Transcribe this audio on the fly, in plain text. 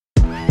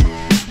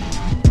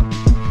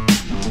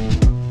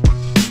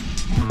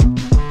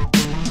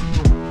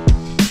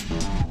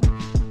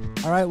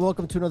All right,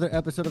 welcome to another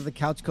episode of the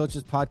Couch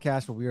Coaches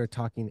podcast where we are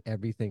talking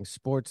everything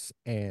sports,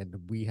 and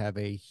we have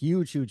a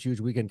huge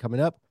weekend coming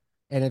up.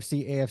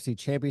 NFC, AFC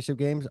championship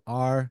games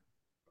are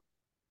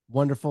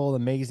wonderful,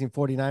 amazing.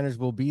 49ers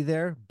will be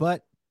there,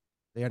 but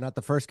they are not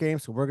the first game,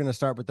 so we're going to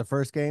start with the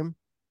first game,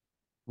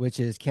 which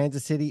is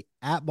Kansas City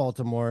at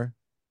Baltimore.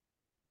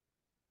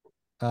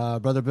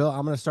 Brother Bill,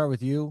 I'm going to start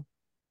with you.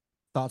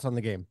 Thoughts on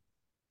the game?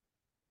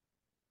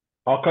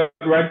 I'll cut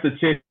right to the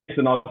chase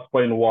and I'll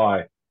explain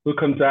why. Who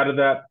comes out of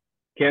that?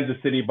 Kansas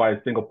City by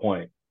a single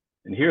point.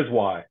 And here's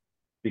why.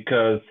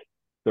 Because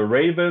the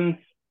Ravens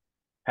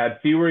had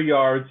fewer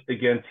yards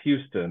against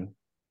Houston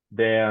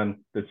than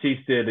the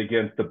Chiefs did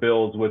against the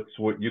Bills, which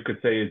what you could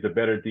say is a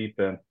better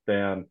defense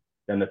than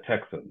the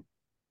Texans.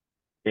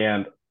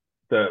 And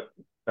the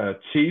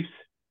Chiefs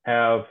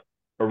have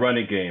a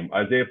running game.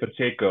 Isaiah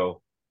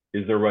Pacheco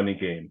is their running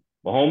game.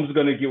 Mahomes is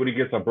going to get what he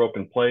gets on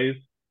broken plays,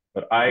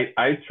 but I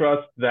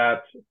trust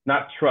that,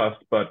 not trust,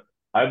 but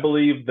I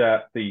believe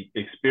that the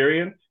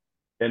experience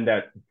and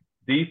that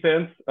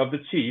defense of the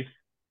Chiefs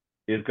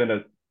is going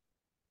to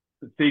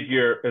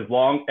figure as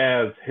long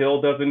as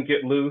Hill doesn't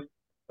get loose,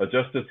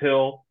 Justice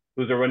Hill,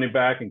 who's a running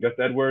back, and Gus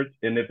Edwards,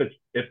 and if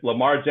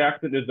Lamar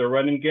Jackson is their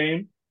running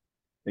game,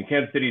 then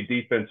Kansas City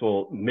defense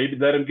will maybe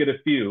let him get a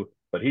few,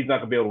 but he's not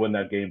going to be able to win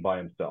that game by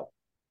himself.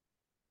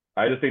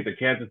 I just think the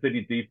Kansas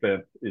City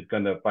defense is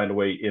going to find a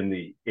way in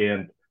the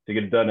end to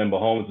get it done, and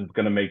Mahomes is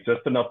going to make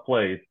just enough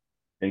plays,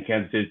 and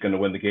Kansas City is going to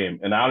win the game.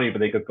 And I don't even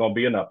think it's going to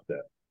be an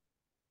upset.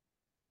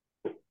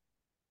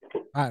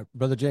 All right,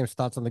 Brother James,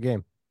 thoughts on the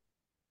game?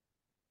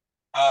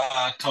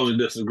 I totally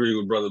disagree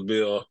with Brother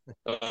Bill.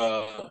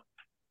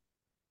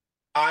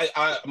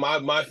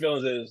 My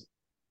feelings is,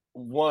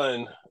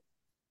 one,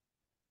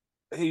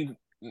 he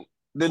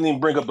didn't even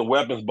bring up the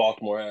weapons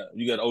Baltimore had.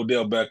 You got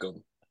Odell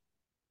Beckham.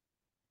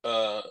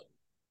 I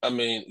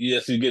mean,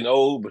 yes, he's getting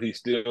old, but he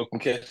still can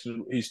catch.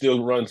 He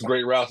still runs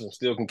great routes and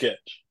still can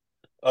catch.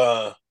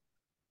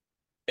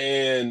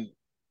 And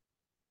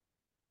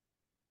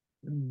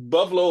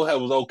Buffalo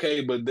was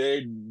okay, but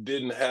they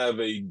didn't have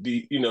they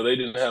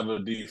didn't have a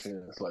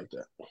defense like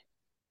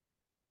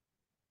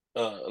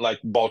that, like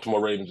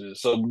Baltimore Ravens is.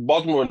 So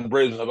Baltimore and the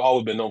Ravens have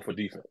always been known for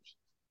defense.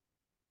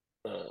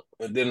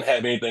 It didn't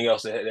have anything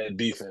else that had that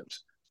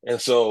defense,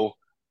 and so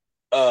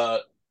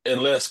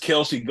unless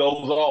Kelce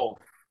goes off,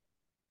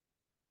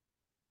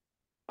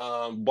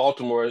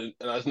 Baltimore, and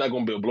it's not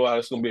going to be a blowout.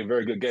 It's going to be a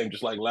very good game,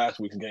 just like last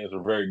week's games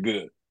were very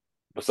good.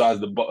 Besides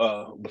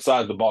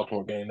the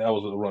Baltimore game, that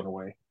was a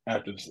runaway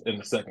in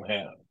the second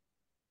half.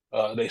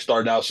 They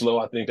started out slow.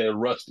 I think they're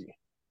rusty.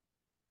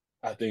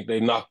 I think they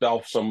knocked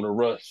off some of the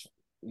rust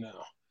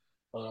now.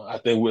 I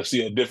think we'll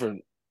see a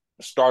different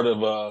start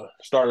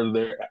of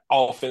their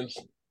offense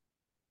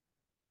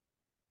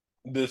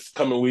this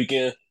coming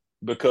weekend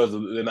because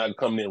they're not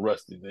coming in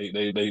rusty.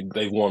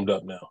 They warmed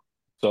up now.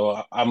 So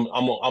I'm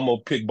gonna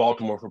pick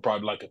Baltimore for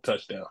probably like a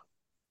touchdown.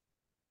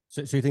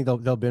 So you think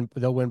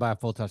they'll win by a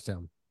full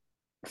touchdown?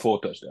 Full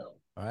touchdown.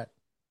 All right,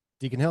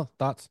 Deacon Hill,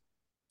 thoughts?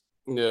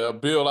 Yeah,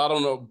 Bill, I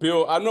don't know.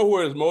 Bill, I know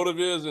where his motive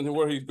is and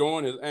where he's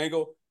going, his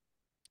angle.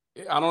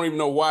 I don't even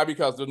know why,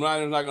 because the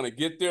Niners not going to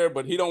get there,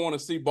 but he don't want to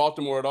see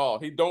Baltimore at all.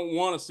 He don't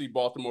want to see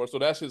Baltimore, so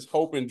that's his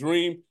hope and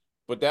dream,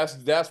 but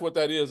that's what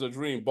that is, a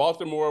dream.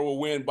 Baltimore will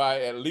win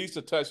by at least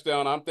a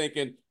touchdown. I'm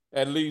thinking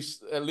at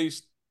least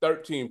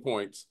 13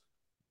 points.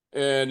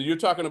 And you're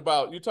talking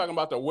about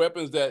the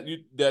weapons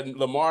that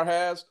Lamar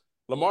has.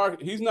 Lamar,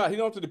 he don't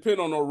have to depend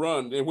on no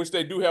run, in which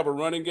they do have a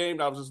running game.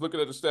 I was just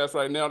looking at the stats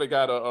right now. They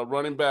got a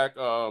running back,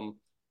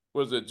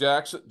 was it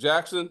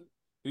Jackson?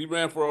 He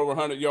ran for over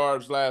 100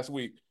 yards last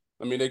week.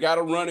 I mean, they got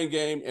a running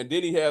game, and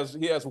then he has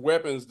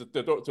weapons to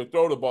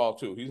throw the ball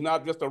to. He's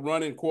not just a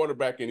running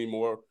quarterback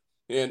anymore.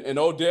 And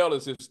Odell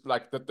is just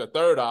like the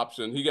third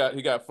option. He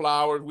got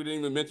Flowers. We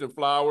didn't even mention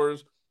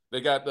Flowers. They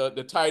got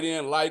the tight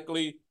end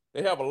Likely.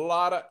 They have a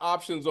lot of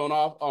options on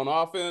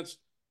offense,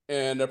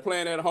 and they're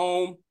playing at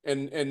home.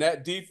 And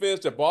that defense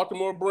that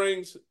Baltimore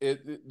brings,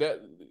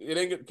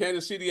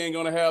 Kansas City ain't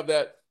gonna have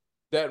that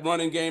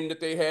running game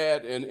that they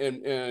had, and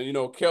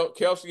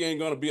Kelce ain't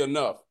gonna be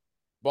enough.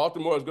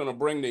 Baltimore is gonna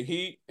bring the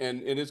heat,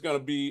 and it's gonna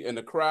be in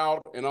the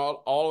crowd and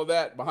all of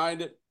that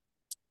behind it.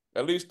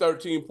 At least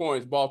 13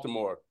 points,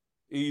 Baltimore,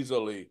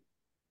 easily.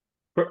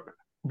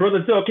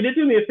 Brother Joe, can you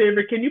do me a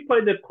favor? Can you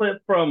play the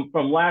clip from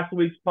last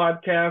week's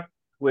podcast?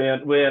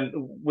 When Brother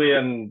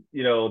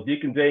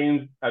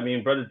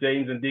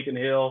James and Deacon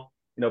Hill,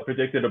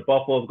 predicted that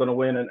Buffalo was going to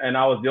win, and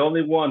I was the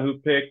only one who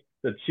picked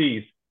the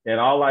Chiefs, and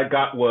all I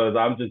got was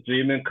I'm just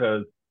dreaming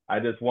because I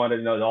just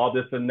wanted all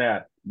this and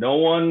that. No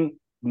one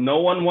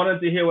wanted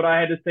to hear what I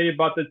had to say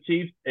about the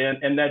Chiefs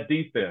and that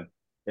defense,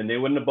 and they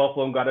went to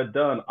Buffalo and got it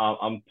done.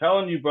 I'm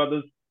telling you,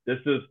 brothers, this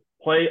is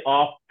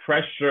playoff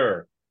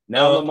pressure.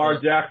 Now Lamar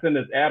Jackson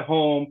is at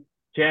home,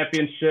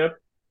 championship.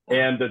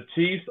 And the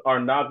Chiefs are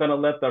not going to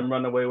let them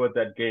run away with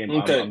that game.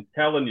 Okay. I'm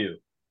telling you,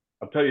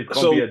 it's going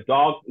to be a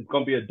dog. It's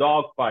going to be a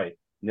dog fight.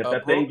 And if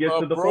that thing gets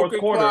to the fourth broken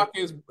quarter, clock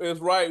is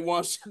right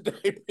once a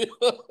day.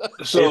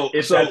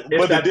 if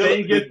that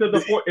thing gets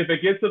to if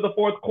it gets to the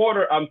fourth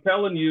quarter, I'm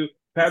telling you,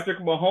 Patrick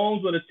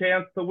Mahomes with a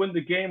chance to win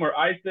the game or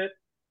ice it.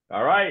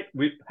 All right,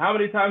 how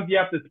many times do you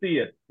have to see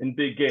it in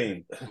big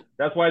games?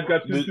 That's why he's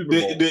got two Super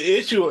Bowls. The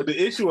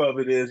issue of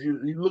it is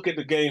you look at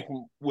the game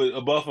with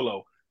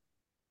Buffalo.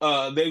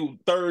 They were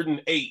 3rd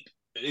and 8,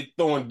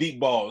 throwing deep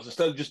balls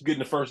instead of just getting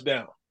the first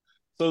down.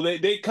 So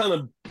they kind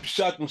of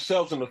shot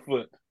themselves in the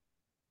foot.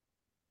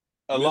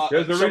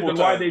 There's a reason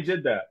why they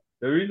did that.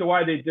 The reason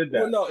why they did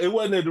that. Well, no, it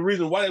wasn't the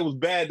reason why it was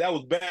bad. That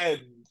was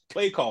bad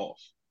play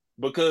calls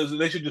because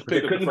they should just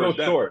pick up the first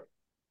down. Short.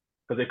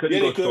 Because they couldn't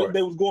go short.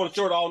 They was going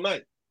short all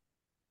night.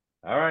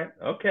 All right.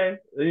 Okay.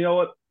 You know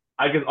what?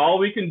 I guess all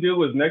we can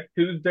do is next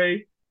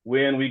Tuesday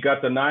when we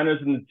got the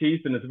Niners and the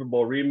Chiefs in the Super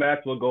Bowl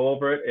rematch, we'll go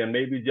over it, and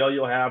maybe Joe,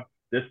 you'll have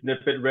this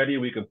snippet ready.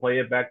 We can play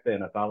it back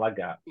then. That's all I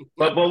got.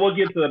 But we'll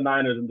get to the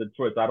Niners and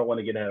Detroit. So I don't want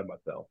to get ahead of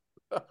myself.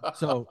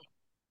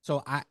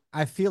 So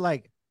I feel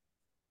like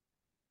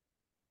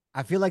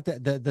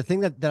the thing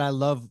that I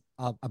love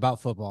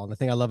about football, and the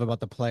thing I love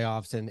about the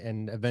playoffs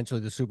and eventually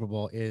the Super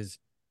Bowl is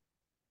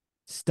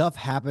stuff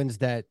happens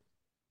that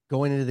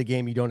going into the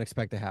game you don't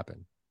expect to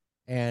happen.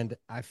 And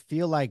I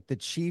feel like the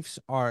Chiefs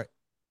are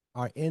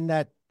in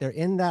that, they're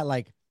in that,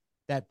 like,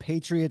 that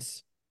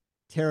Patriots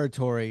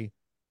territory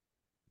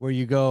where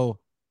you go,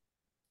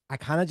 I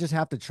kind of just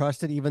have to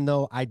trust it, even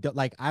though I don't,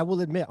 like, I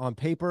will admit on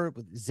paper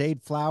with Zay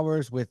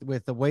Flowers, with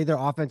the way their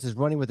offense is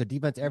running, with their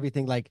defense,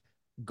 everything, like,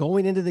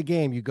 going into the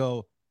game, you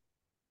go,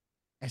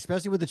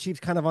 especially with the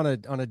Chiefs kind of on a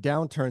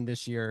downturn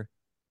this year,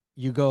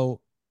 you go,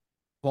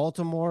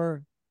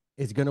 Baltimore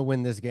is going to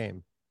win this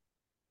game.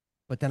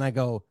 But then I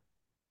go,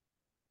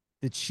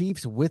 the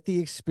Chiefs with the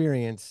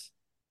experience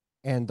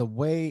and the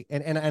way,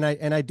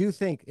 and I do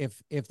think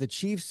if the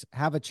Chiefs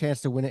have a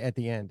chance to win it at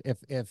the end,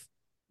 if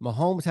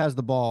Mahomes has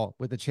the ball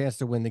with a chance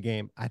to win the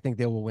game, I think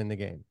they will win the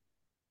game.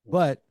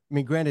 But I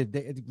mean,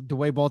 granted, the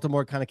way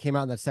Baltimore kind of came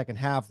out in that second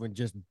half and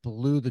just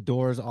blew the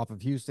doors off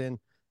of Houston,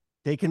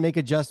 they can make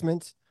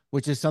adjustments,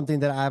 which is something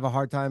that I have a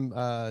hard time.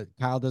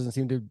 Kyle doesn't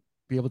seem to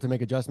be able to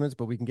make adjustments,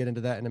 but we can get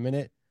into that in a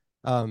minute.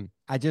 I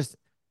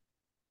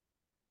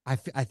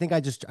think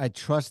I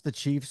trust the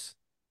Chiefs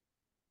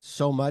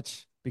so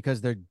much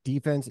because their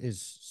defense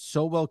is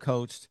so well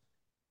coached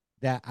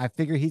that I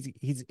figure he's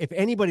if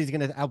anybody's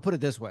gonna, I'll put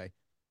it this way,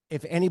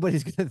 if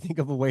anybody's gonna think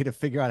of a way to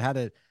figure out how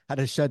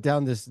to shut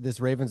down this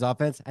Ravens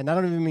offense, and I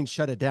don't even mean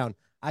shut it down,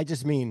 I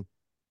just mean,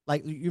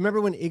 like, you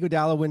remember when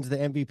Iguodala wins the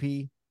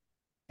MVP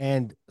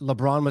and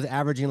LeBron was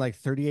averaging like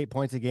 38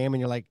 points a game,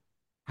 and you're like,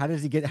 how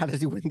does he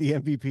win the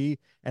MVP?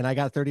 And I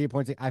got 38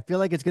 points. I feel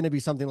like it's going to be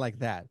something like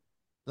that.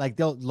 Like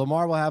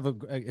Lamar will have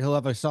he'll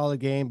have a solid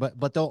game,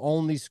 but they'll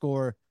only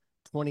score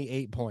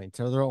 28 points,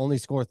 or they'll only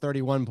score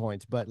 31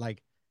 points. But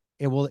like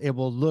it will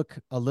look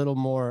a little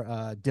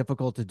more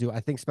difficult to do. I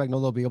think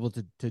Spagnuolo will be able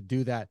to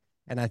do that.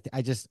 And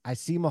I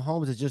see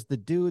Mahomes as just the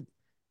dude.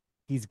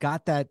 He's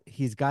got that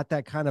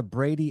kind of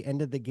Brady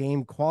end of the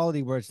game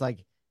quality where it's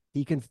like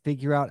he can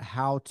figure out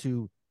how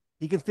to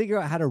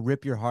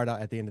rip your heart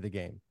out at the end of the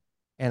game.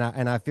 And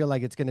I feel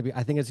like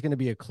I think it's going to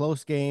be a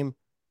close game.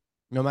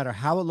 No matter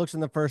how it looks in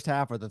the first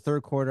half or the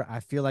third quarter, I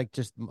feel like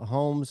just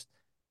Mahomes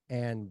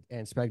and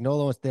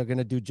Spagnuolo, they're going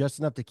to do just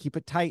enough to keep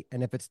it tight.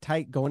 And if it's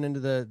tight going into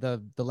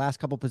the last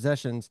couple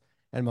possessions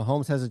and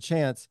Mahomes has a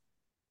chance,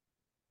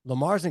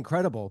 Lamar's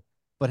incredible,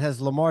 but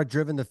has Lamar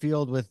driven the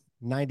field with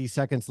 90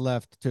 seconds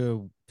left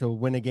to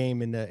win a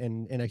game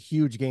in a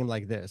huge game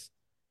like this,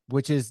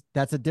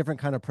 that's a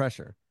different kind of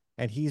pressure.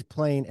 And he's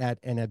playing at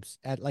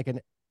like an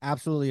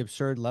absolutely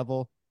absurd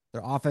level.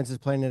 Their offense is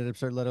playing at an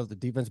absurd level. The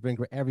defense been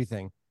great,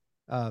 everything.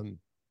 I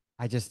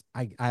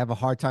have a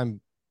hard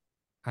time.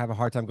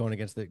 Going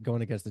against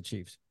the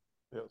Chiefs.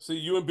 Yeah. See,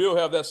 you and Bill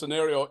have that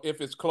scenario if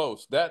it's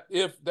close. That's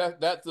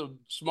the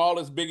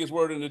smallest, biggest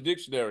word in the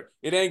dictionary.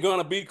 It ain't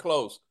gonna be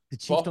close. The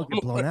Chiefs don't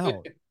get blown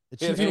out. The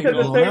Chiefs don't get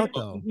blown out,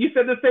 though. You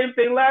said the same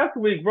thing last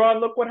week, bro.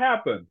 Look what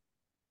happened.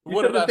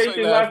 What did I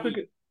say last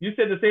week? You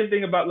said the same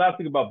thing about last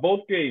week about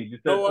both games. You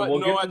said,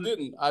 I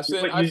didn't. I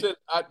said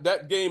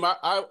that game.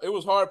 It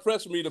was hard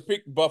pressed for me to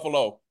pick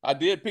Buffalo. I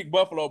did pick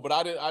Buffalo, but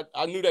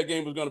I knew that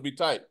game was going to be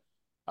tight.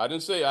 I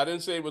didn't say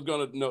it was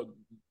going to. No,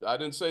 I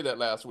didn't say that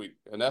last week,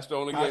 and that's the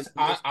only game.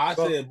 I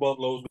said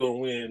Buffalo was going to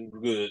win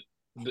good,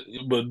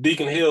 but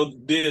Deacon Hill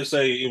did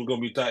say it was going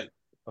to be tight.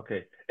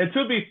 Okay, and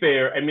to be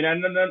fair, I mean, I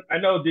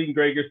know Deacon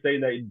Greger's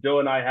saying that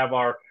Joe and I have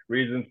our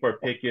reasons for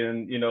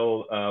picking,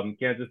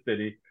 Kansas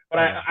City, but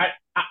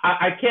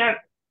I can't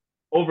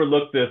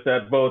overlook this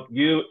that both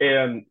you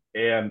and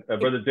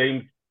Brother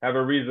James have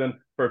a reason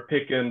for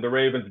picking the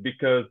Ravens,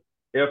 because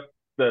if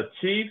the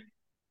Chiefs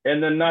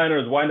and the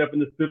Niners wind up in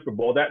the Super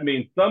Bowl, that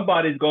means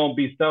somebody's going to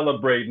be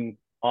celebrating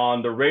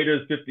on the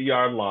Raiders'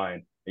 50-yard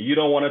line. And you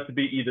don't want it to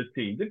be either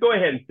team. Just go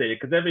ahead and say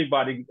it, because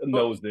everybody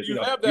knows it. You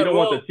don't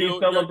want the Chiefs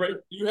celebrate.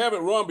 You have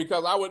it wrong,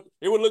 because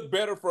it would look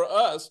better for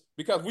us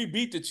because we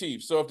beat the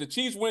Chiefs. So if the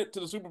Chiefs went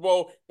to the Super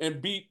Bowl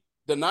and beat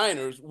the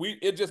Niners,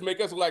 it just make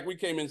us look like we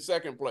came in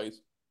second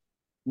place.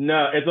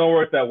 No, it don't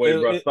work that way,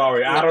 bro.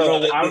 Sorry, I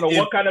don't know. I don't know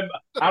what kind of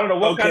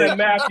Okay.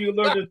 math you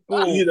learned in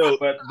school, You know,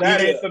 but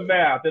that yeah, ain't the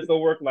math. It don't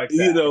work like you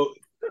that. know,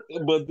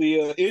 but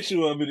the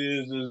issue of it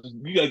is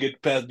you gotta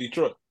get past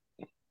Detroit.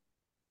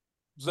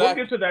 We'll Zach,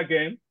 get to that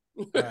game.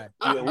 All right.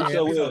 Yeah, we Okay,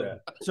 sure We'll get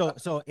to will.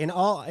 that. So in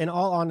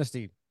all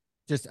honesty,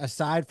 just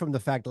aside from the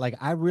fact, like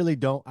I really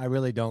don't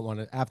want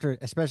to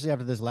especially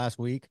after this last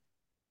week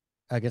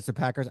against the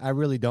Packers, I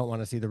really don't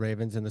want to see the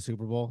Ravens in the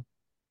Super Bowl.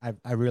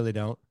 I really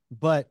don't.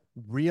 But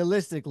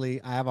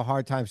realistically, I have a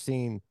hard time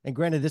seeing. And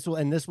granted, this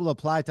will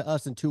apply to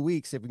us in 2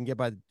 weeks if we can get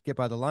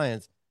by the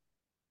Lions.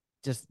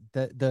 Just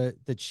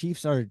the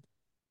Chiefs are.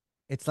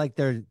 It's like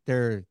they're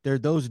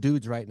those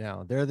dudes right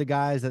now. They're the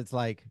guys that's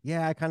like,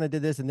 yeah, I kind of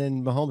did this, and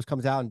then Mahomes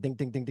comes out and ding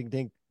ding ding ding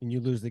ding, and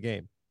you lose the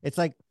game. It's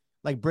like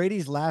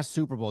Brady's last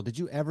Super Bowl. Did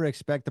you ever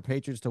expect the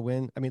Patriots to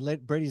win? I mean,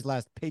 Brady's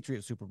last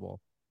Patriot Super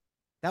Bowl.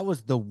 That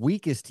was the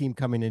weakest team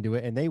coming into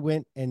it, and they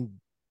went and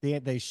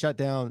they shut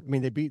down. I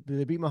mean, they beat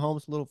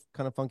Mahomes a little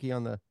kind of funky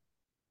on the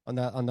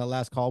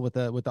last call with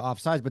the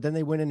offsides, but then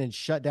they went in and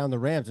shut down the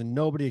Rams, and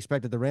nobody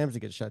expected the Rams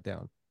to get shut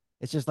down.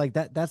 It's just like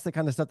that. That's the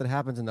kind of stuff that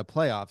happens in the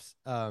playoffs.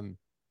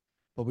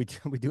 But we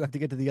do have to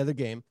get to the other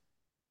game,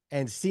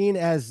 and seeing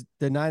as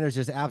the Niners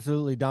just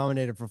absolutely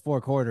dominated for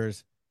 4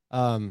 quarters,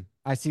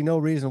 I see no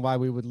reason why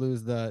we would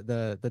lose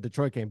the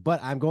Detroit game. But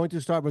I'm going to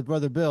start with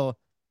Brother Bill.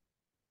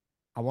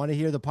 I want to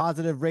hear the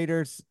positive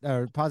Raiders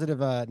or positive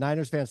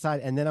Niners fan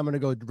side, and then I'm going to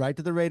go right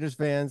to the Raiders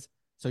fans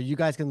so you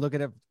guys can look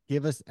at it,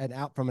 give us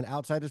from an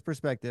outsider's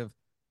perspective,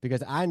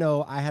 because I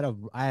know I had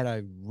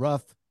a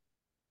rough,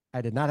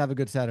 I did not have a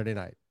good Saturday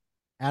night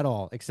at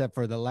all, except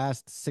for the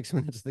last 6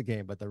 minutes of the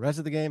game. But the rest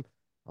of the game,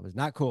 I was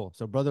not cool.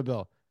 So, Brother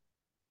Bill,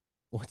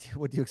 what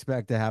do you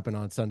expect to happen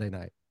on Sunday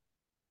night?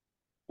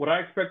 What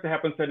I expect to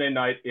happen Sunday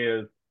night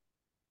is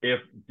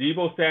if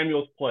Deebo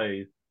Samuels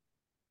plays,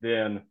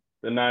 then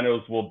the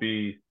Niners will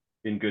be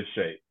in good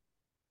shape.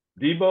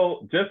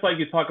 Deebo, just like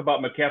you talk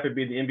about McCaffrey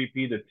being the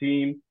MVP, the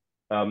team,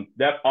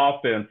 that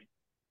offense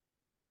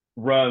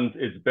runs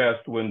its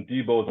best when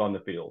Deebo's on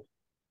the field.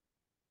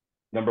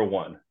 Number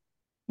one.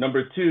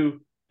 Number two,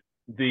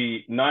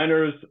 the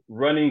Niners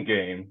running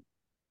game,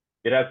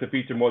 it has to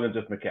feature more than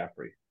just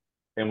McCaffrey.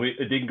 And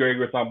Deacon Gregg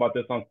was talking about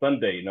this on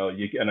Sunday.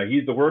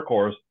 He's the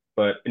workhorse,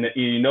 but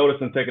you notice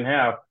in the second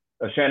half,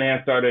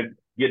 Shanahan started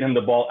getting him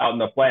the ball out in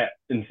the flat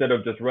instead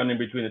of just running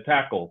between the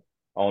tackles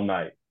all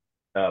night.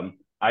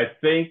 I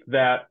think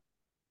that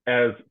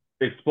as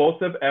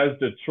explosive as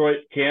Detroit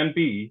can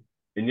be,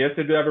 and yes,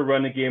 they do have a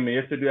running game, and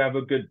yes, they do have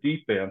a good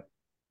defense,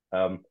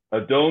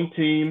 a dome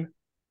team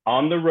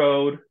on the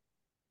road,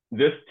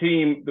 this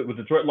team, the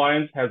Detroit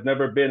Lions, has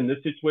never been in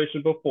this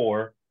situation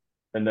before.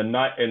 And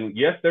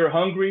yes, they're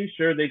hungry.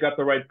 Sure, they got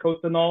the right coach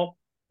and all,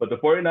 but the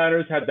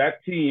 49ers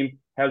that team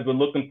has been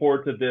looking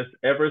forward to this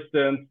ever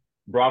since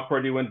Brock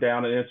Purdy went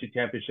down in the NFC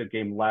Championship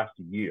game last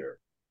year.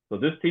 So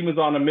this team is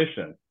on a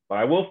mission. But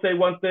I will say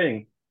one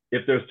thing.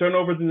 If there's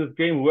turnovers in this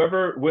game,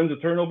 whoever wins the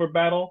turnover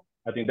battle,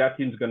 I think that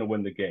team's going to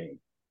win the game.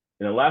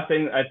 And the last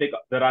thing I think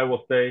that I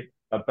will say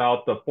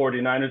about the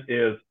 49ers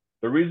is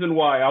the reason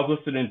why I was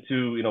listening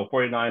to,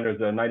 49ers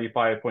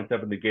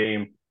 95.7 the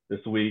game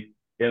this week,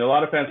 and a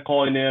lot of fans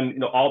calling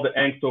in, all the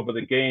angst over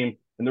the game.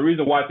 And the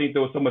reason why I think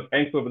there was so much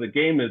angst over the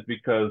game is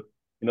because,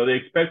 they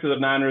expected the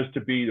Niners to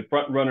be the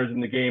front runners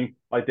in the game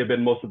like they've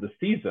been most of the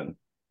season.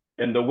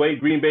 And the way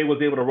Green Bay was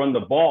able to run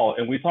the ball,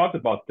 and we talked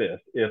about this,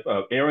 if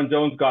Aaron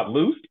Jones got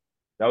loose,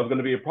 that was going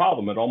to be a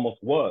problem. It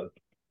almost was.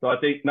 So I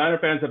think Niner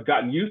fans have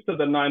gotten used to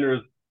the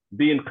Niners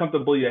being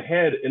comfortably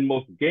ahead in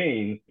most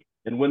games.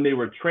 And when they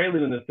were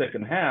trailing in the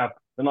second half,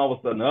 then all of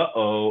a sudden,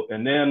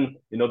 and then,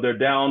 they're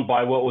down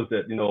by,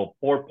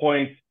 4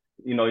 points.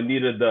 He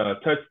needed the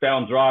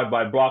touchdown drive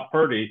by Brock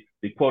Purdy,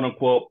 the quote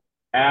unquote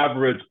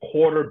average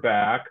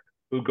quarterback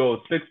who goes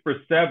 6 for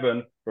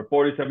 7 for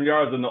 47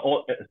 yards and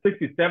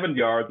 67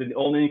 yards. And the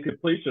only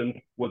incompletion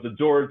was the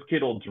George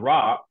Kittle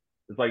drop.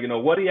 It's like,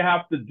 what do you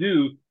have to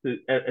do to,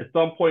 at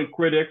some point,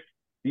 critics,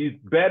 he's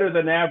better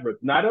than average,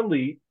 not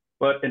elite,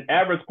 but an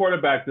average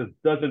quarterback just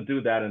doesn't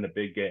do that in a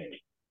big game.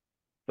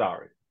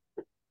 Sorry.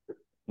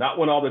 Not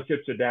when all the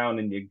chips are down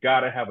and you got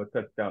to have a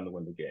touchdown to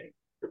win the game.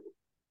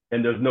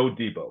 And there's no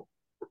Deebo.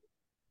 That's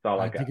all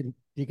I got.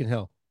 Deacon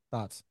Hill,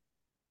 thoughts?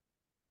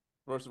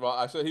 First of all,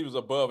 I said he was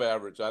above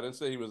average. I didn't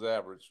say he was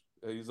average.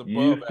 He's above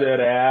You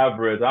said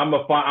average. I'm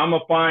gonna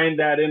find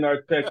that in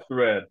our text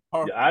thread.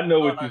 I know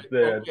what you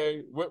said.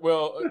 Okay.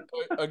 Well,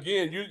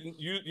 again,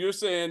 you're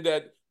saying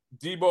that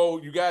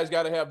Deebo, you guys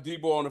got to have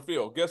Deebo on the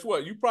field. Guess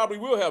what? You probably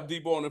will have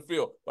Deebo on the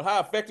field, but how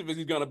effective is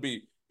he going to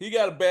be? He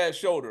got a bad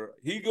shoulder.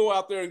 He go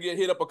out there and get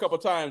hit up a couple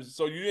times,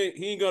 so he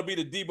ain't going to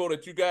be the Deebo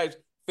that you guys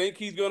think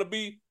he's going to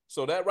be.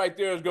 So that right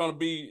there is going to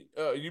be,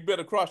 you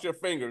better cross your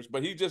fingers,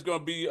 but he's just going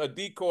to be a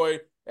decoy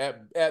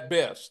at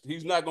best.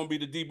 He's not going to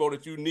be the Deebo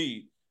that you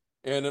need.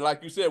 And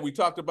like you said, we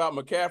talked about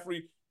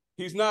McCaffrey.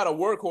 He's not a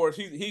workhorse.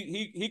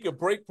 He could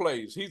break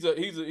plays. He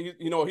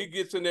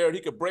gets in there and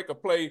he could break a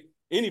play,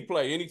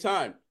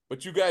 anytime.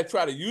 But you guys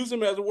try to use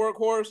him as a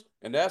workhorse,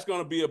 and that's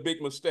going to be a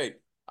big mistake.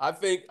 I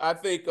think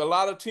a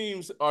lot of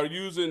teams are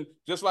using,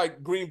 just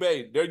like Green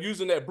Bay, they're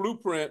using that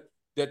blueprint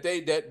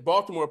that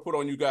Baltimore put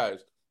on you guys.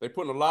 They're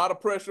putting a lot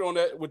of pressure on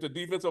that with the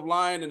defensive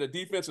line, and the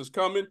defense is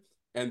coming,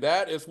 and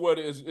that is what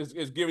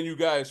is giving you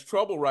guys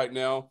trouble right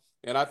now.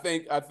 And I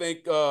think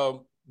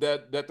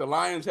that the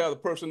Lions have the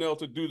personnel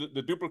to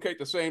duplicate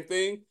the same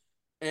thing,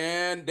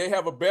 and they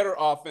have a better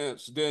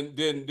offense than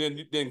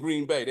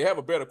Green Bay. They have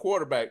a better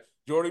quarterback.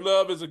 Jordy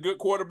Love is a good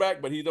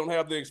quarterback, but he don't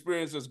have the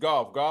experience as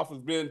Goff. Goff has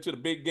been to the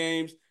big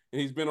games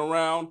and he's been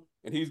around,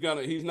 and he's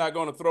not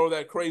gonna throw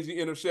that crazy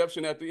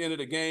interception at the end of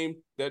the game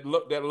that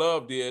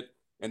Love did.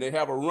 And they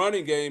have a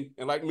running game,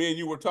 and like me and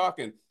you were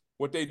talking,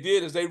 what they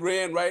did is they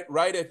ran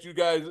right at you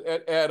guys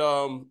at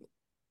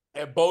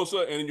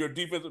Bosa and your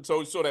defense.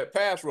 So that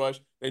pass rush,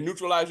 they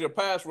neutralize your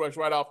pass rush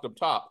right off the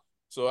top.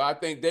 So I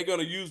think they're going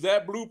to use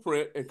that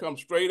blueprint and come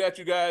straight at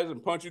you guys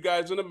and punch you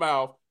guys in the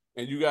mouth,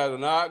 and you guys are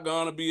not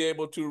going to be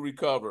able to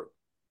recover.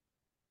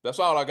 That's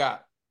all I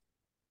got.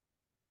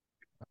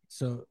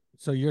 So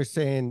you're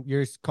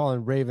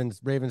calling Ravens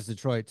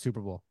Detroit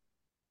Super Bowl?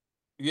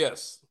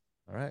 Yes.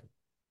 All right,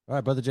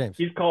 Brother James.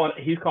 He's calling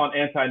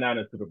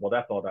anti-Niners Super Bowl.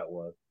 That's all that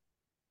was.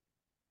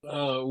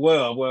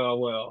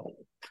 Well.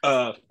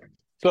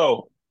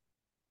 So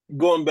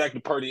going back to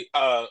Purdy,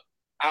 I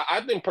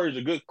think Purdy's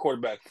a good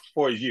quarterback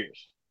for his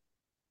years,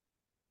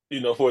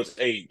 for his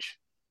age.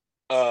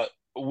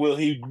 Will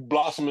he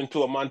blossom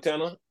into a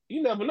Montana?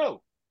 You never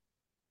know.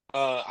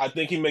 I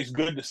think he makes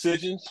good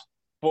decisions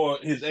for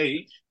his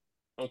age.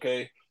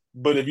 Okay.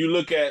 But if you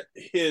look at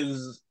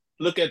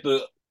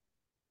the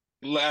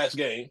last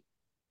game,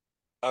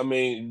 I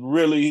mean,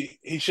 really,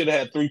 he should have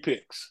had 3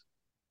 picks.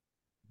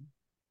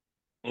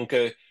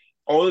 Okay.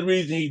 Only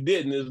reason he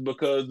didn't is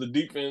because the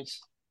defense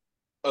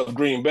of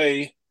Green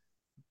Bay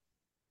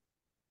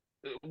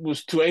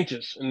was too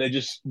anxious and they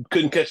just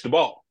couldn't catch the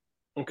ball.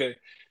 Okay.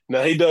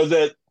 Now he does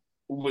that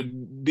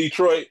with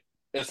Detroit.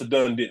 That's a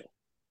done deal.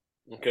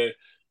 Okay.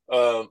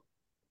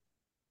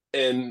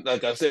 And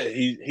like I said,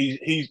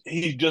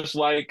 he's just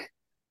like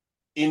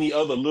any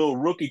other little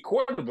rookie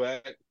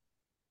quarterback.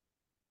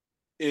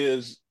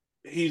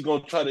 He's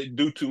gonna try to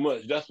do too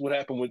much. That's what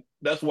happened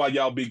that's why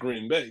y'all beat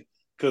Green Bay,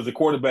 because the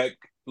quarterback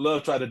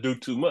tried to do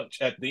too much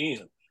at the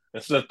end.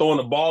 Instead of throwing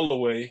the ball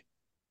away,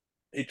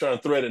 he trying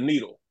to thread a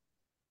needle.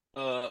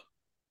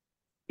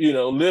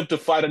 Live to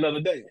fight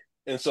another day.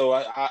 And so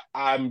I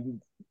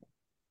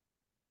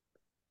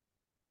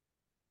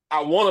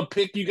want to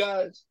pick you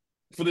guys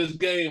for this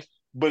game,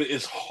 but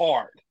it's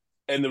hard.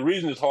 And the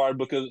reason it's hard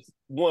because,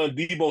 one,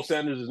 Deebo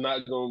Sanders is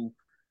not going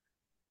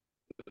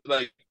to,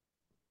 like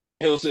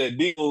Hill said,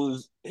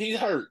 he's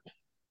hurt.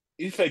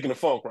 He's faking the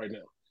funk right now.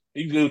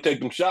 He's going to take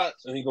them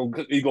shots and he's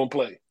gonna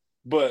play.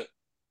 But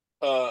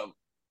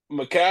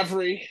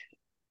McCaffrey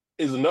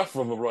is enough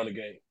of a running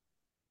game.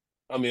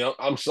 I mean,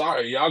 I'm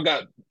sorry. Y'all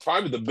got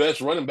probably the best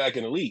running back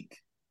in the league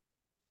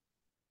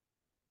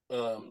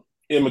in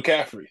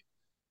McCaffrey.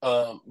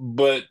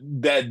 But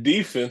that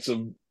defense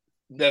of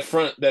that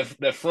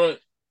front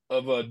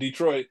of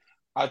Detroit,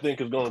 I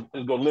think is going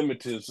to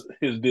limit his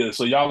deal.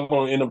 So y'all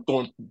going to end up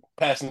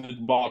passing the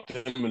ball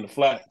to him in the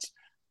flats,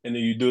 and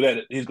then you do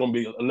that, he's going to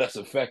be less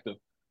effective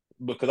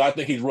because I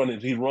think he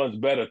runs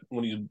better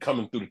when he's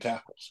coming through the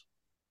tackles.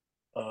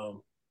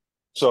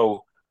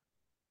 So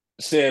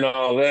saying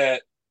all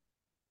that,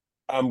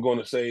 I'm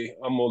going to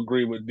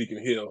agree with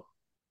Deacon Hill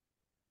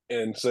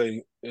and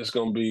say it's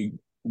going to be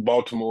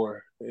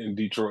Baltimore and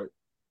Detroit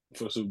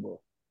for Super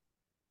Bowl.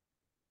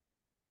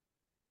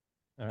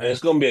 All right. And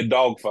it's going to be a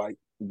dogfight,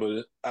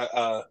 but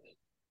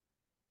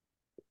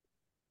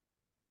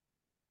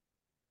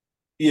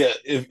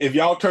if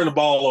y'all turn the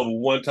ball over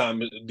one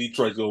time,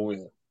 Detroit's going to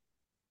win.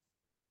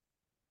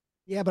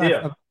 Yeah,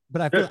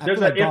 but I feel there's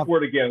like an if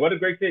word again. What a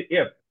great thing.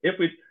 If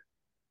we,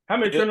 how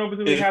many turnovers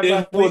did we have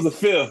last week? It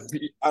was the 5th.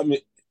 I mean,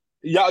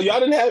 y'all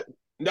didn't have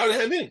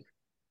any.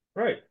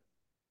 Right.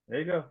 There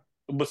you go.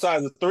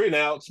 Besides the 3 and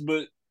outs,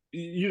 but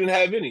you didn't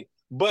have any.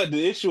 But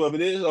the issue of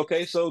it is,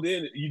 okay, so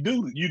then you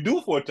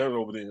do for a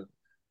turnover then,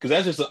 because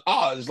that's just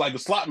it's like a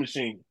slot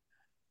machine.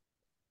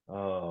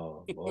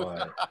 Oh boy,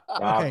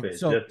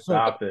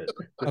 stop it.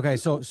 Okay,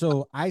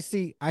 so I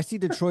see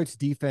Detroit's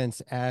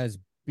defense as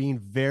being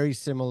very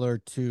similar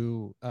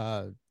to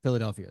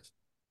Philadelphia's.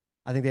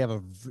 I think they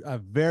have a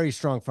very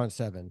strong front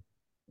 7,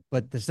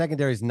 but the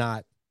secondary is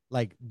not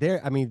like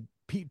they're. I mean,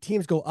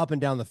 teams go up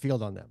and down the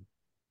field on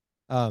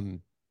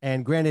them.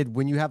 And granted,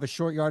 when you have a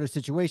short yardage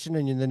situation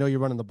and they know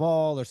you're running the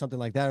ball or something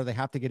like that, or they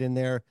have to get in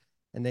there,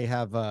 and they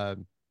have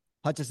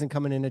Hutchinson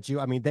coming in at you.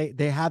 I mean,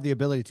 they have the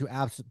ability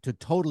to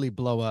totally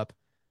blow up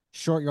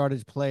short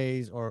yardage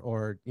plays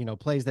or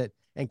plays that.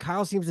 And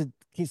Kyle seems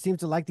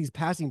to like these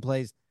passing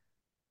plays.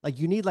 Like,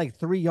 you need like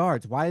 3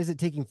 yards. Why is it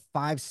taking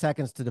 5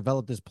 seconds to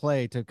develop this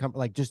play to come?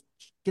 Like, just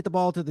get the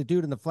ball to the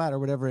dude in the flat or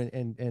whatever,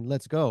 and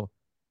let's go.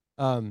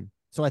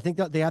 So I think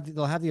that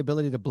they'll have the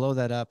ability to blow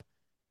that up.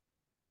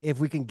 If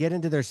we can get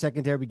into their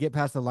secondary, we get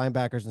past the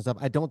linebackers and stuff,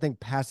 I don't think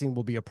passing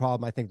will be a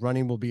problem. I think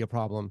running will be a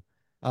problem.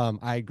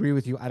 I agree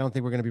with you. I don't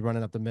think we're going to be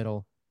running up the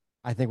middle.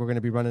 I think we're going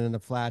to be running in the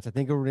flats. I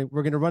think we're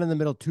going to run in the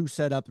middle, two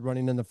set up,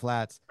 running in the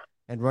flats,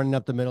 and running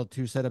up the middle,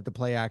 two set up to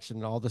play action,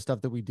 and all the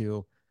stuff that we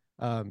do.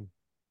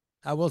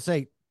 I will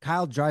say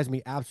Kyle drives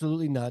me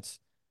absolutely nuts,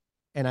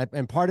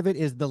 and part of it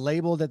is the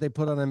label that they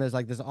put on him as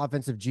like this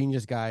offensive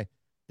genius guy.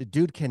 The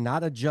dude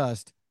cannot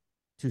adjust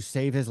to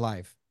save his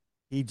life.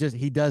 He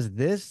does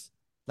this,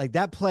 like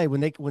that play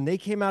when they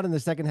came out in the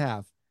second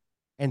half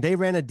and they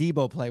ran a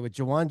Debo play with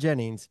Jawan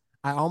Jennings.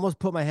 I almost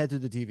put my head through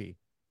the TV.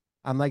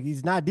 I'm like,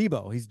 he's not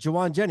Debo. He's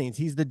Jawan Jennings.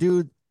 He's the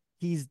dude.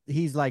 He's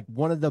like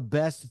one of the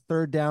best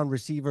third down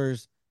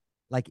receivers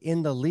like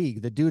in the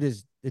league. The dude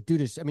is.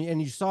 I mean,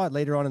 and you saw it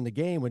later on in the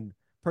game when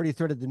Purdy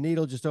threaded the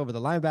needle just over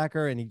the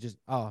linebacker, and he just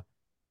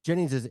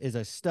Jennings is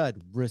a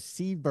stud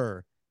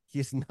receiver.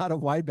 He's not a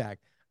wide back.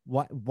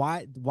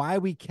 Why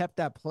we kept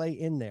that play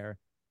in there,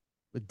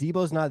 but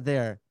Debo's not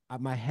there.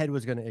 My head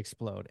was going to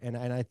explode, and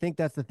I think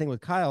that's the thing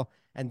with Kyle,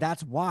 and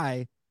that's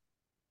why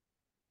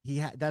he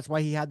had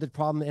the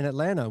problem in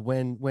Atlanta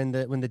when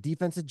the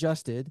defense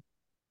adjusted.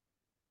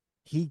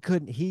 He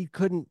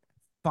couldn't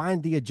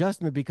find the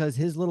adjustment because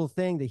his little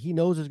thing that he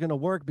knows is going to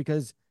work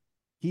because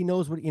he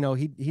knows what he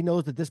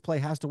knows that this play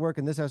has to work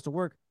and this has to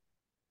work.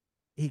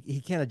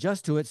 He can't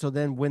adjust to it. So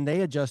then when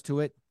they adjust to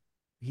it,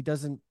 he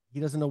doesn't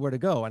know where to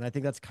go. And I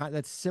think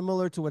that's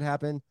similar to what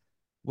happened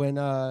when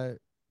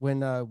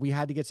we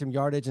had to get some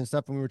yardage and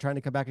stuff when we were trying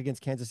to come back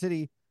against Kansas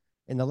City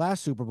in the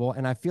last Super Bowl.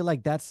 And I feel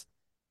like that's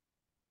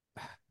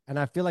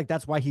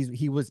why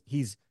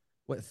he's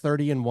what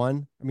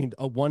 30-1. I mean,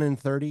 a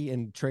 1-30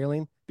 and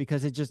trailing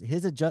because it just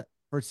his adjust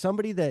for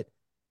somebody that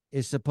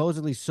is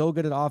supposedly so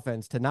good at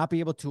offense to not be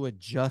able to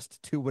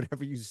adjust to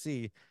whatever you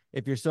see.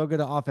 If you're so good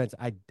at offense,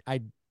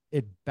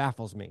 it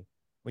baffles me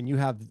when you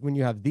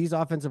have these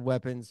offensive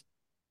weapons,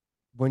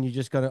 when you're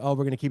just we're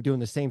gonna keep doing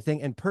the same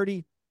thing. And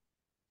Purdy,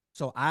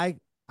 so I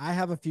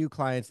have a few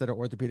clients that are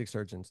orthopedic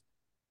surgeons.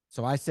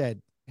 So I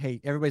said,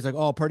 hey, everybody's like,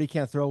 oh, Purdy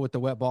can't throw with the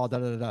wet ball, da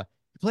da da.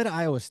 He played at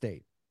Iowa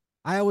State.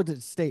 Iowa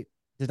State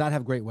does not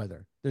have great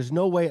weather. There's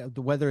no way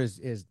the weather is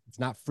it's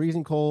not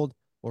freezing cold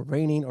or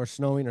raining or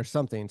snowing or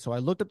something. So I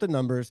looked up the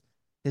numbers.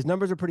 His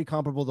numbers are pretty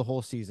comparable the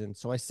whole season.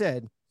 So I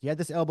said he had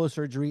this elbow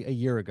surgery a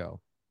year ago,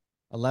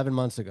 11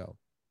 months ago.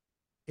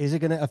 Is it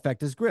going to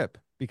affect his grip?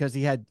 Because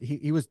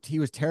he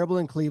was terrible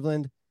in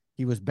Cleveland.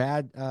 He was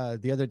bad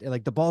the other day.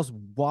 Like the ball's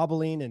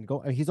wobbling and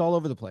he's all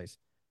over the place.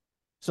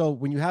 So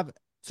when you have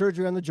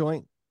surgery on the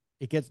joint,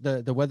 it gets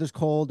the weather's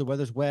cold, the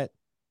weather's wet,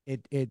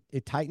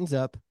 it tightens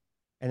up,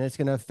 and it's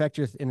going to affect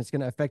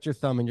your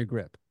thumb and your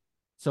grip.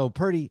 So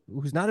Purdy,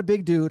 who's not a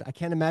big dude, I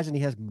can't imagine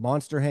he has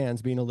monster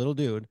hands being a little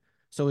dude.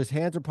 So his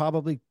hands are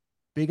probably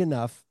big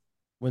enough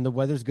when the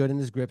weather's good and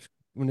his grip's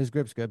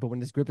good. But when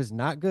his grip is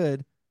not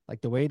good,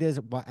 like the way it is,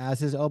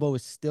 as his elbow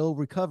is still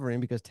recovering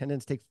because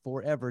tendons take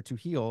forever to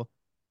heal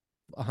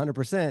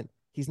 100%,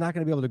 he's not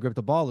going to be able to grip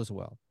the ball as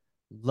well.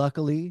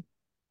 Luckily,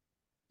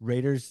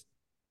 Raiders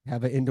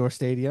have an indoor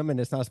stadium and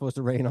it's not supposed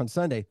to rain on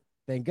Sunday.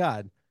 Thank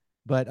God.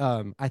 But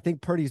I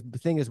think Purdy's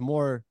thing is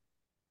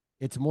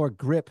it's more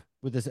grip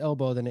with his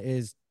elbow than it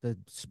is the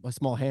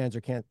small hands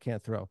or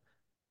can't throw.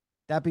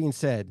 That being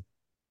said,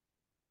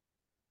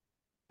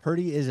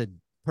 Purdy's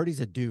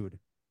a dude.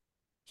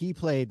 He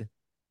played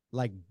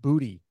like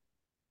booty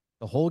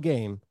the whole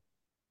game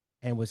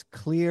and was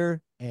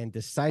clear and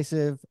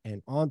decisive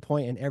and on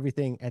point and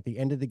everything at the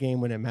end of the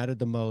game when it mattered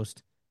the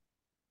most.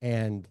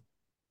 And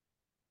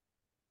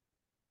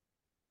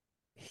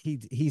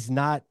he's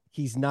not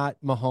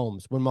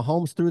Mahomes. When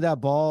Mahomes threw that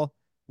ball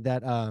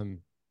that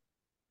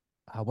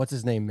what's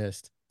his name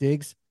missed?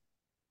 Diggs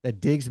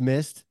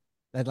missed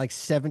that like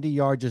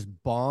 70-yard just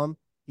bomb.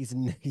 He's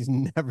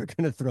never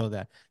going to throw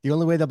that. The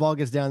only way the ball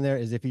gets down there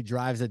is if he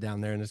drives it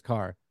down there in his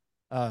car.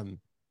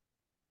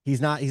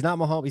 He's not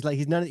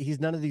Mahomes. He's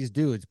none of these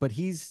dudes, but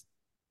he's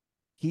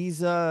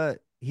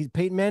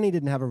Peyton Manning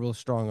didn't have a real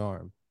strong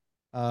arm.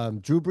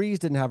 Drew Brees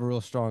didn't have a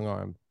real strong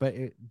arm, but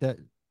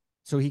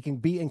so he can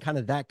be in kind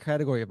of that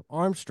category of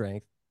arm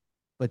strength,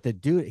 but the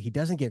dude, he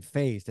doesn't get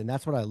phased. And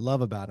that's what I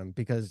love about him,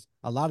 because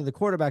a lot of the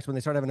quarterbacks, when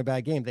they start having a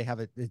bad game, they have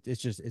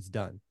it's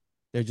done.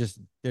 They're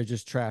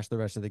just trash the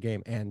rest of the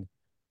game. And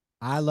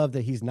I love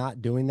that he's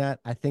not doing that.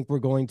 I think we're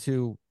going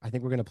to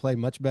play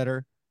much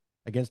better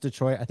against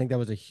Detroit. I think that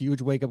was a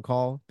huge wake-up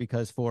call,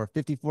 because for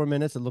 54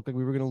 minutes, it looked like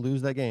we were going to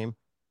lose that game.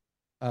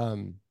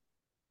 And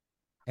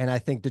I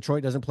think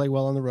Detroit doesn't play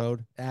well on the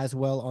road,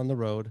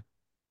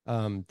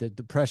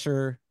 The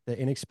pressure, the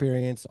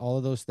inexperience, all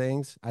of those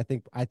things. I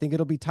think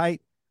it'll be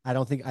tight. I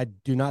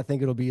do not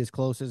think it'll be as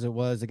close as it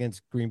was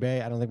against Green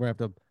Bay. I don't think we're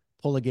gonna have to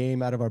pull a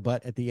game out of our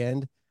butt at the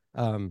end.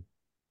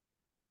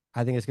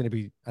 I think it's gonna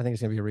be a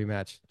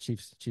rematch,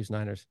 Chiefs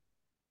Niners.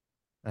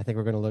 I think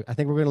we're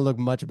gonna look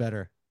much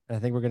better. And I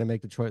think we're gonna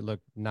make Detroit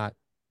look not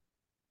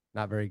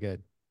very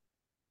good.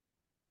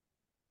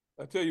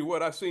 I tell you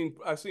what, I seen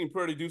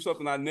Purdy do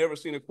something I never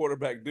seen a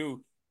quarterback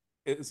do.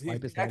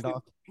 Wipe his hand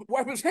off.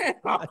 Wipe his hand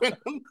off.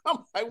 I'm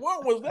like,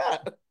 what was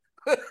that?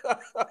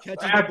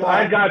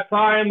 I got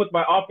time with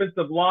my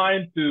offensive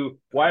line to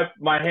wipe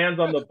my hands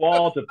on the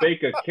ball, to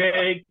bake a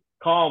cake.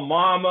 call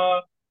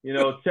mama,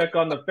 check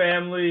on the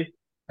family.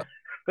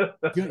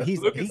 Dude,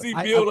 Look and see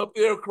Bill up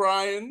there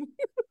crying.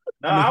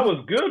 No, I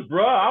was good,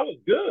 bro. I was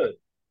good.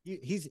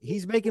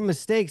 He's making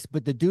mistakes,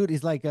 but the dude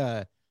is like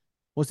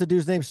what's the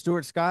dude's name?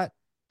 Stuart Scott.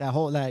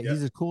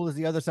 He's as cool as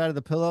the other side of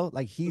the pillow.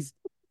 Like he's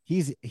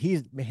his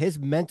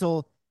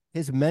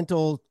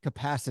mental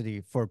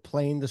capacity for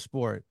playing the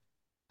sport.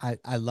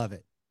 I love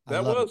it.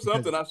 That was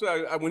something. I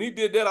said when he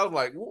did that, I was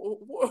like,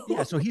 whoa.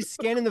 Yeah. So he's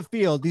scanning the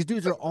field. These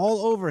dudes are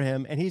all over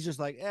him, and he's just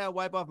like, yeah,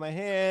 wipe off my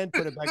hand,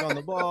 put it back on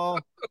the ball,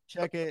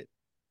 check it.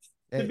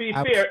 To be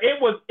fair, it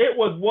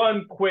was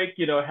one quick,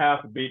 half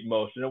beat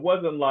motion. It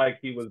wasn't like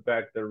he was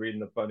back there reading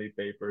the funny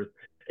papers.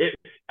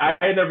 I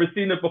had never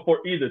seen it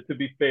before either, to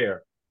be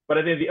fair. But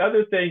I think the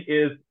other thing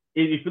is,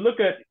 if you look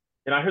at,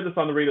 and I heard this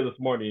on the radio this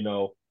morning,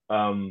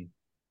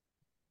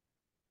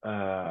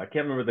 I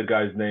can't remember the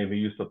guy's name who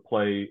used to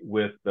play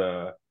with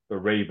the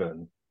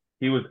Ravens.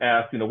 He was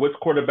asked, which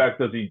quarterback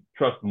does he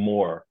trust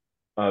more,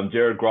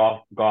 Jared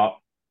Goff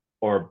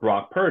or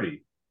Brock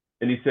Purdy?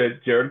 And he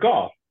said Jared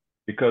Goff,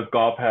 because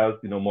Goff has,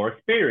 more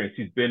experience.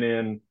 He's been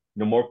in,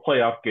 more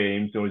playoff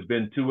games. He's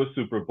been to a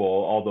Super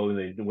Bowl, although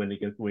they win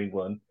against New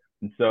England.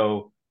 And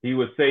so he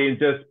was saying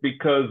just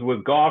because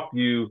with Goff,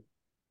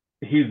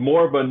 he's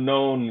more of a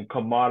known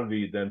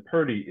commodity than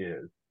Purdy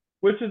is,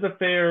 which is a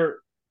fair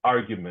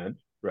argument,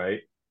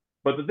 right?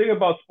 But the thing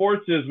about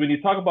sports is when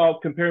you talk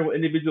about comparing what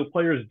individual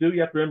players do,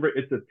 you have to remember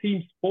it's a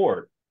team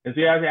sport. And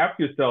so you have to ask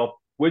yourself,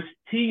 which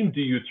team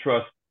do you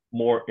trust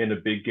more in a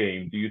big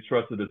game? Do you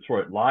trust the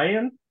Detroit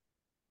Lions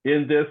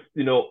in this,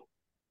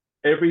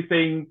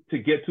 everything to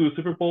get to a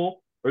Super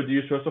Bowl, or do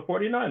you trust the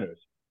 49ers?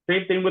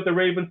 Same thing with the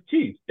Ravens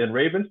Chiefs. In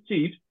Ravens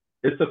Chiefs,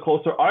 it's a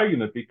closer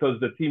argument because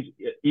the teams,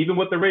 even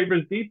with the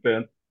Ravens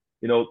defense,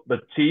 the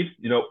Chiefs,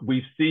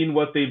 we've seen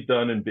what they've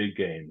done in big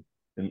games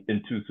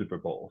in 2 Super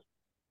Bowls,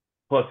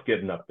 plus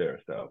getting up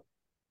there. So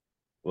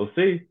we'll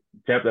see.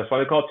 That's why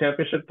they call it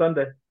Championship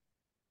Sunday.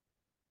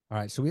 All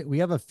right. So we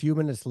have a few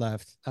minutes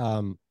left.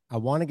 I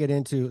want to get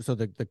into, so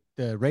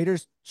the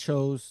Raiders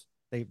chose,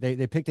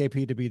 they picked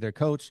AP to be their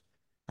coach.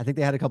 I think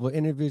they had a couple of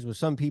interviews with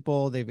some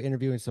people. They've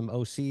interviewing some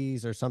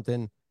OCs or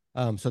something.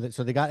 So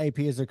they got AP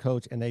as their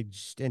coach,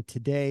 and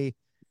today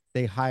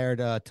they hired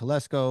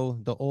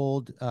Telesco, the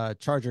old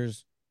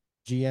Chargers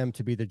GM,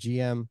 to be the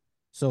GM.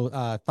 So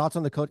thoughts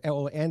on the coach?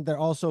 Oh, and they're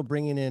also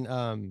bringing in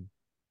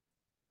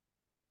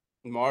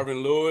Marvin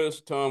Lewis,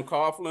 Tom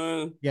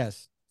Coughlin.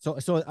 Yes. So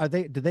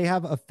do they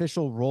have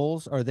official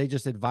roles, or are they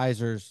just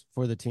advisors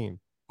for the team?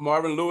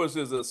 Marvin Lewis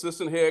is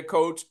assistant head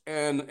coach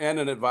and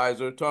an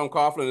advisor. Tom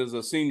Coughlin is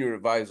a senior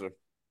advisor.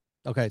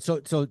 Okay,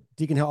 so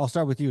Deacon Hill, I'll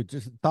start with you.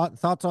 Just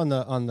thoughts on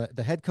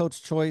the head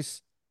coach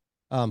choice,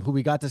 who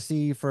we got to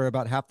see for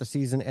about half the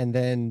season, and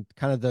then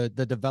kind of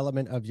the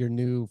development of your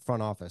new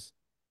front office.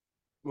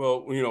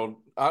 Well,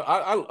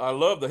 I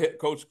love the head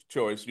coach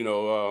choice.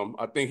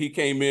 I think he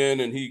came in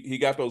and he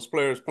got those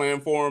players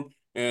playing for him,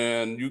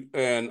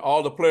 and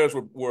all the players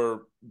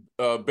were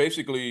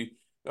basically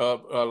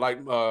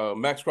like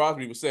Max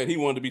Crosby was saying, he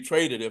wanted to be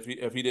traded if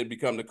he didn't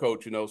become the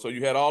coach. So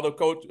you had all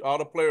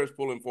the players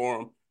pulling for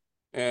him.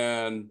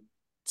 And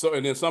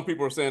then some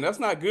people are saying that's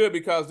not good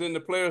because then the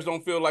players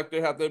don't feel like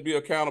they have to be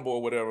accountable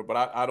or whatever.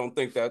 But I don't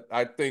think that.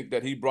 I think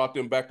that he brought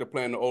them back to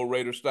playing the old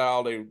Raider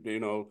style.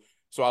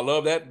 So I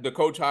love that the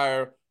coach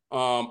hire.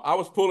 I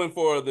was pulling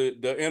for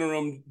the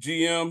interim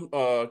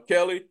GM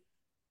Kelly,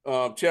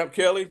 Champ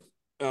Kelly.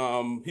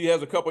 He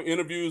has a couple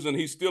interviews and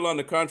he's still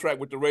under contract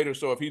with the Raiders.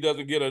 So if he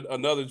doesn't get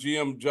another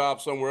GM job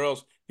somewhere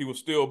else, he will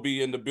still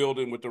be in the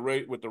building with the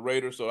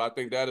Raiders. So I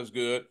think that is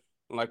good.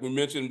 Like we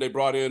mentioned, they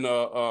brought in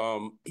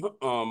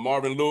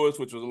Marvin Lewis,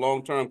 which was a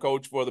long-term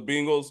coach for the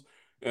Bengals,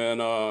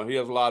 and he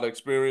has a lot of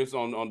experience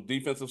on the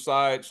defensive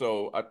side.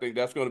 So I think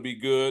that's going to be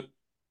good.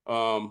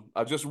 I'm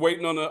just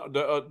waiting on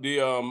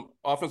the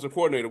offensive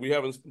coordinator. We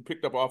haven't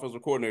picked up an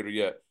offensive coordinator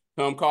yet.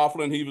 Tom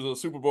Coughlin, he was a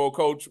Super Bowl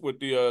coach with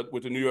the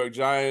New York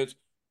Giants.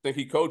 I think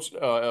he coached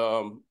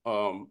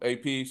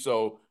AP.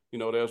 So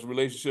there's a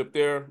relationship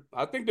there.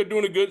 I think they're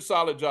doing a good,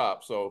 solid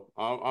job. So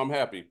I'm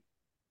happy.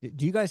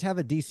 Do you guys have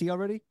a DC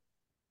already?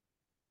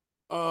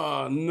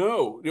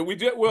 No. We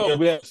did well. Yeah,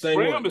 we have the same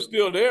Graham one. is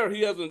still there.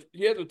 He hasn't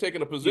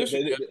taken a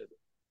position yet.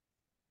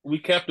 We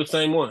kept the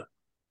same one.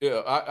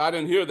 Yeah, I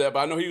didn't hear that, but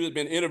I know he has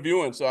been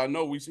interviewing, so I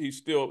know he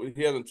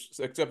hasn't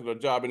accepted a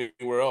job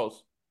anywhere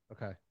else.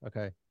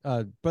 Okay.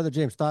 Brother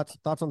James,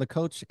 thoughts on the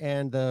coach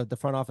and the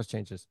front office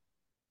changes?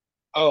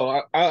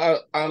 Oh, I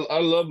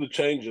love the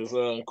changes.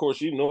 Of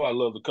course, I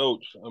love the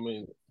coach. I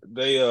mean,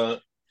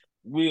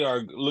 we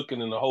are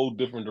looking in a whole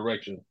different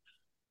direction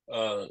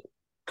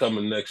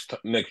coming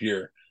next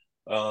year.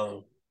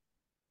 I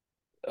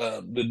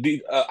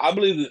believe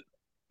that,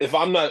 if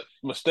I'm not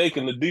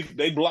mistaken,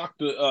 they blocked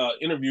the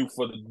interview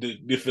for the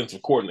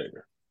defensive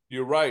coordinator.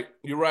 You're right.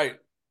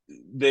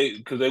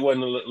 Because they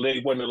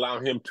wouldn't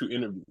allow him to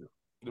interview.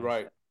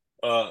 Right.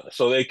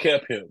 So they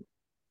kept him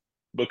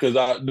because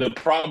our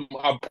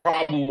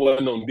problem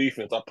wasn't on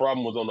defense. Our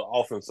problem was on the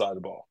offense side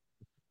of the ball,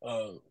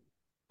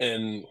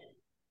 and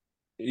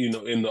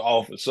in the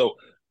offense. So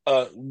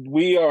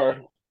We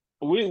are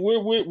we're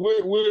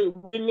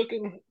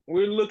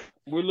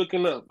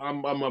looking up.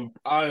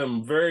 I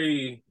am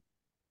very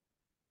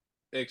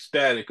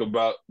ecstatic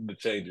about the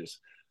changes.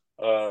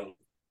 Uh,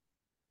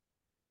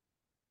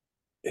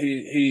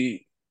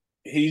 he's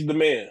the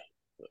man,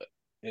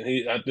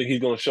 and I think he's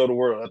going to show the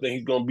world. I think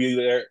he's going to be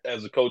there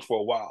as a coach for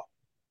a while.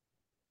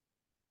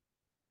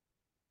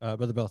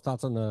 Brother Bill,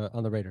 thoughts on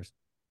the Raiders?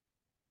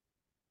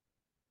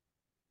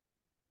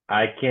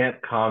 I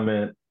can't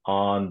comment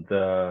on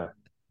the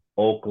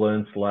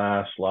Oakland /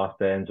 Los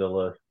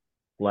Angeles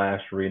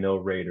 / Reno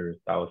Raiders.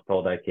 I was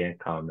told I can't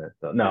comment.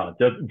 So no,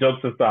 just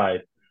jokes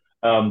aside.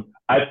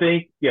 I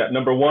think, yeah,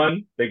 number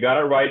one, they got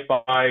it right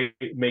by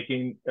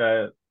making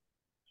Pierce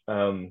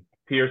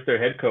their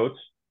head coach.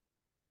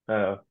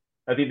 I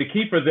think the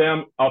key for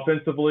them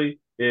offensively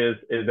is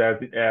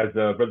as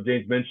Brother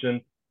James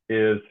mentioned,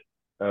 is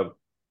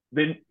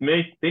they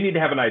need to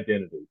have an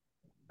identity.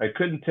 I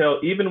couldn't tell,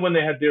 even when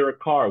they had Derek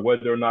Carr,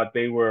 whether or not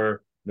they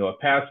were, a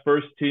pass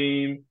first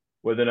team,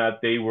 whether or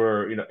not they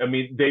were,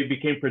 they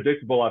became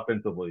predictable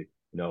offensively.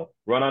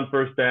 Run on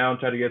first down,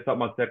 try to get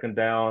something on second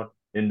down,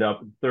 end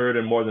up third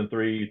and more than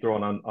three,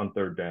 throwing on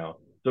third down.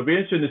 So it'll be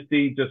interesting to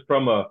see, just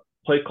from a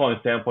play calling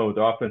standpoint with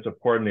the offensive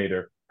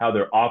coordinator, how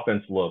their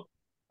offense looks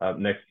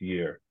next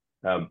year.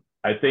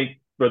 I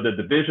think for the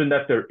division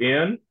that they're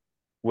in,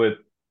 with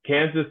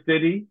Kansas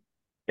City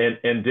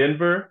and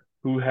Denver,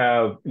 who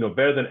have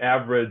better than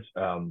average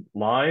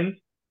lines,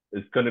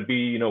 it's going to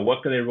be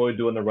what can they really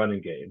do in the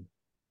running game,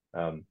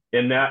 and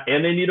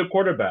they need a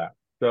quarterback.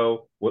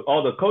 So with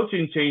all the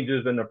coaching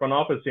changes and the front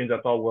office change,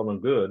 that's all well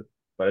and good,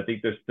 but I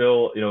think there's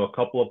still a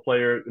couple of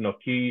players,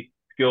 key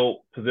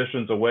skill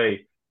positions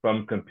away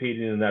from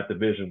competing in that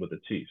division with the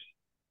Chiefs.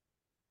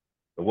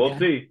 So we'll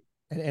see.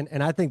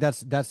 And I think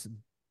that's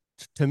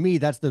to me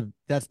that's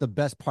the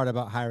best part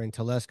about hiring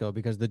Telesco,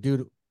 because the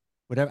dude,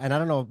 whatever, and I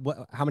don't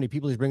know how many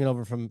people he's bringing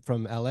over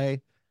from LA,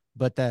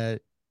 but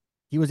that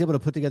he was able to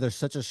put together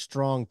such a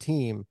strong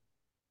team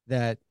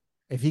that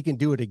if he can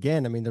do it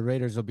again, I mean, the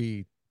Raiders will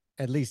be,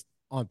 at least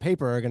on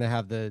paper, are going to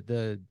have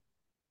the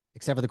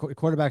except for the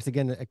quarterbacks.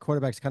 Again, a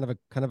quarterback's kind of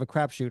a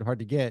crapshoot, hard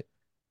to get,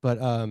 but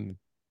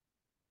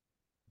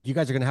you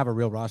guys are going to have a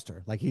real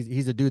roster. Like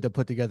he's a dude that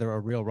put together a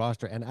real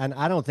roster, and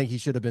I don't think he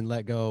should have been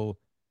let go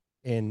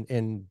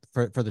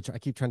for the. I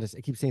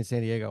keep saying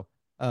San Diego.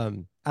 I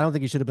don't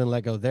think he should have been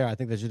let go there. I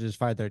think they should have just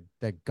fired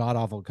that god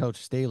awful coach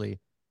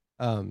Staley.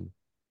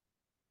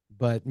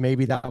 But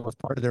maybe that was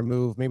part of their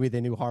move. Maybe they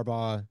knew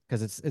Harbaugh,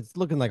 because it's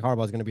looking like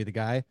Harbaugh is going to be the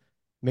guy.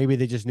 Maybe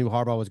they just knew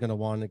Harbaugh was going to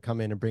want to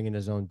come in and bring in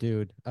his own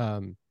dude.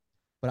 But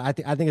I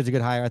think it's a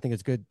good hire. I think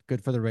it's good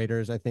for the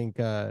Raiders. I think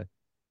the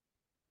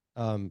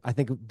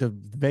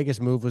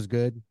Vegas move was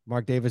good.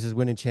 Mark Davis is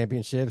winning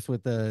championships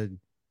with the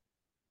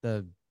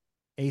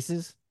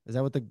Aces. Is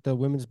that what the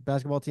women's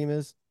basketball team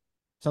is?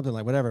 Something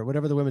like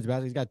whatever the women's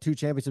basketball. He's got 2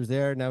 championships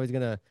there. Now he's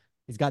got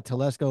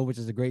Telesco, which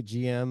is a great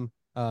GM.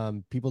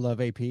 People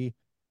love AP.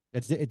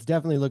 It's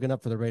definitely looking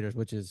up for the Raiders,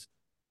 which is,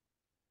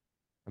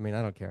 I mean,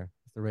 I don't care.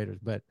 It's the Raiders,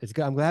 but it's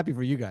good. I'm happy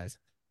for you guys.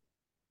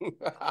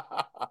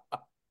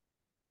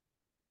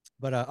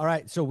 But all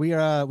right, so we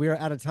are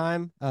out of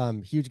time.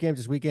 Huge games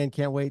this weekend.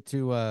 Can't wait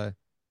to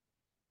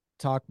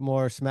talk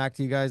more smack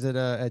to you guys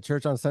at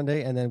church on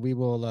Sunday, and then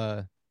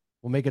we'll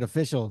make it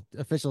official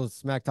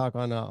smack talk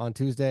on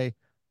Tuesday.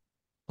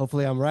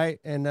 Hopefully I'm right,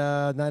 and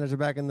Niners are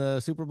back in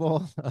the Super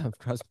Bowl.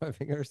 Cross my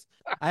fingers.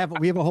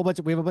 We have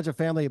a bunch of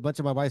family. A bunch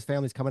of my wife's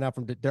families coming out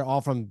they're all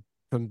from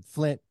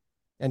Flint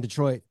and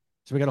Detroit.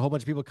 So we got a whole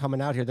bunch of people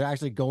coming out here. They're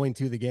actually going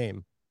to the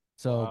game.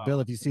 So wow. Bill,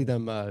 if you see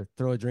them,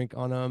 throw a drink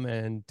on them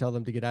and tell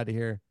them to get out of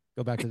here.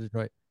 Go back to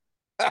Detroit.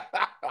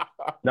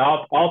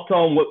 Now I'll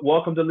tell them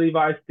welcome to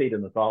Levi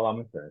Stadium. That's all I'm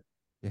gonna say.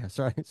 Yeah,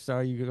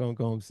 sorry, you're gonna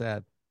go home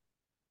sad.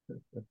 All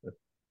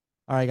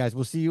right, guys,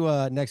 we'll see you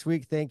next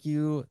week. Thank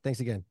you. Thanks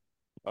again.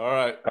 All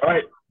right.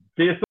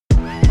 See you soon.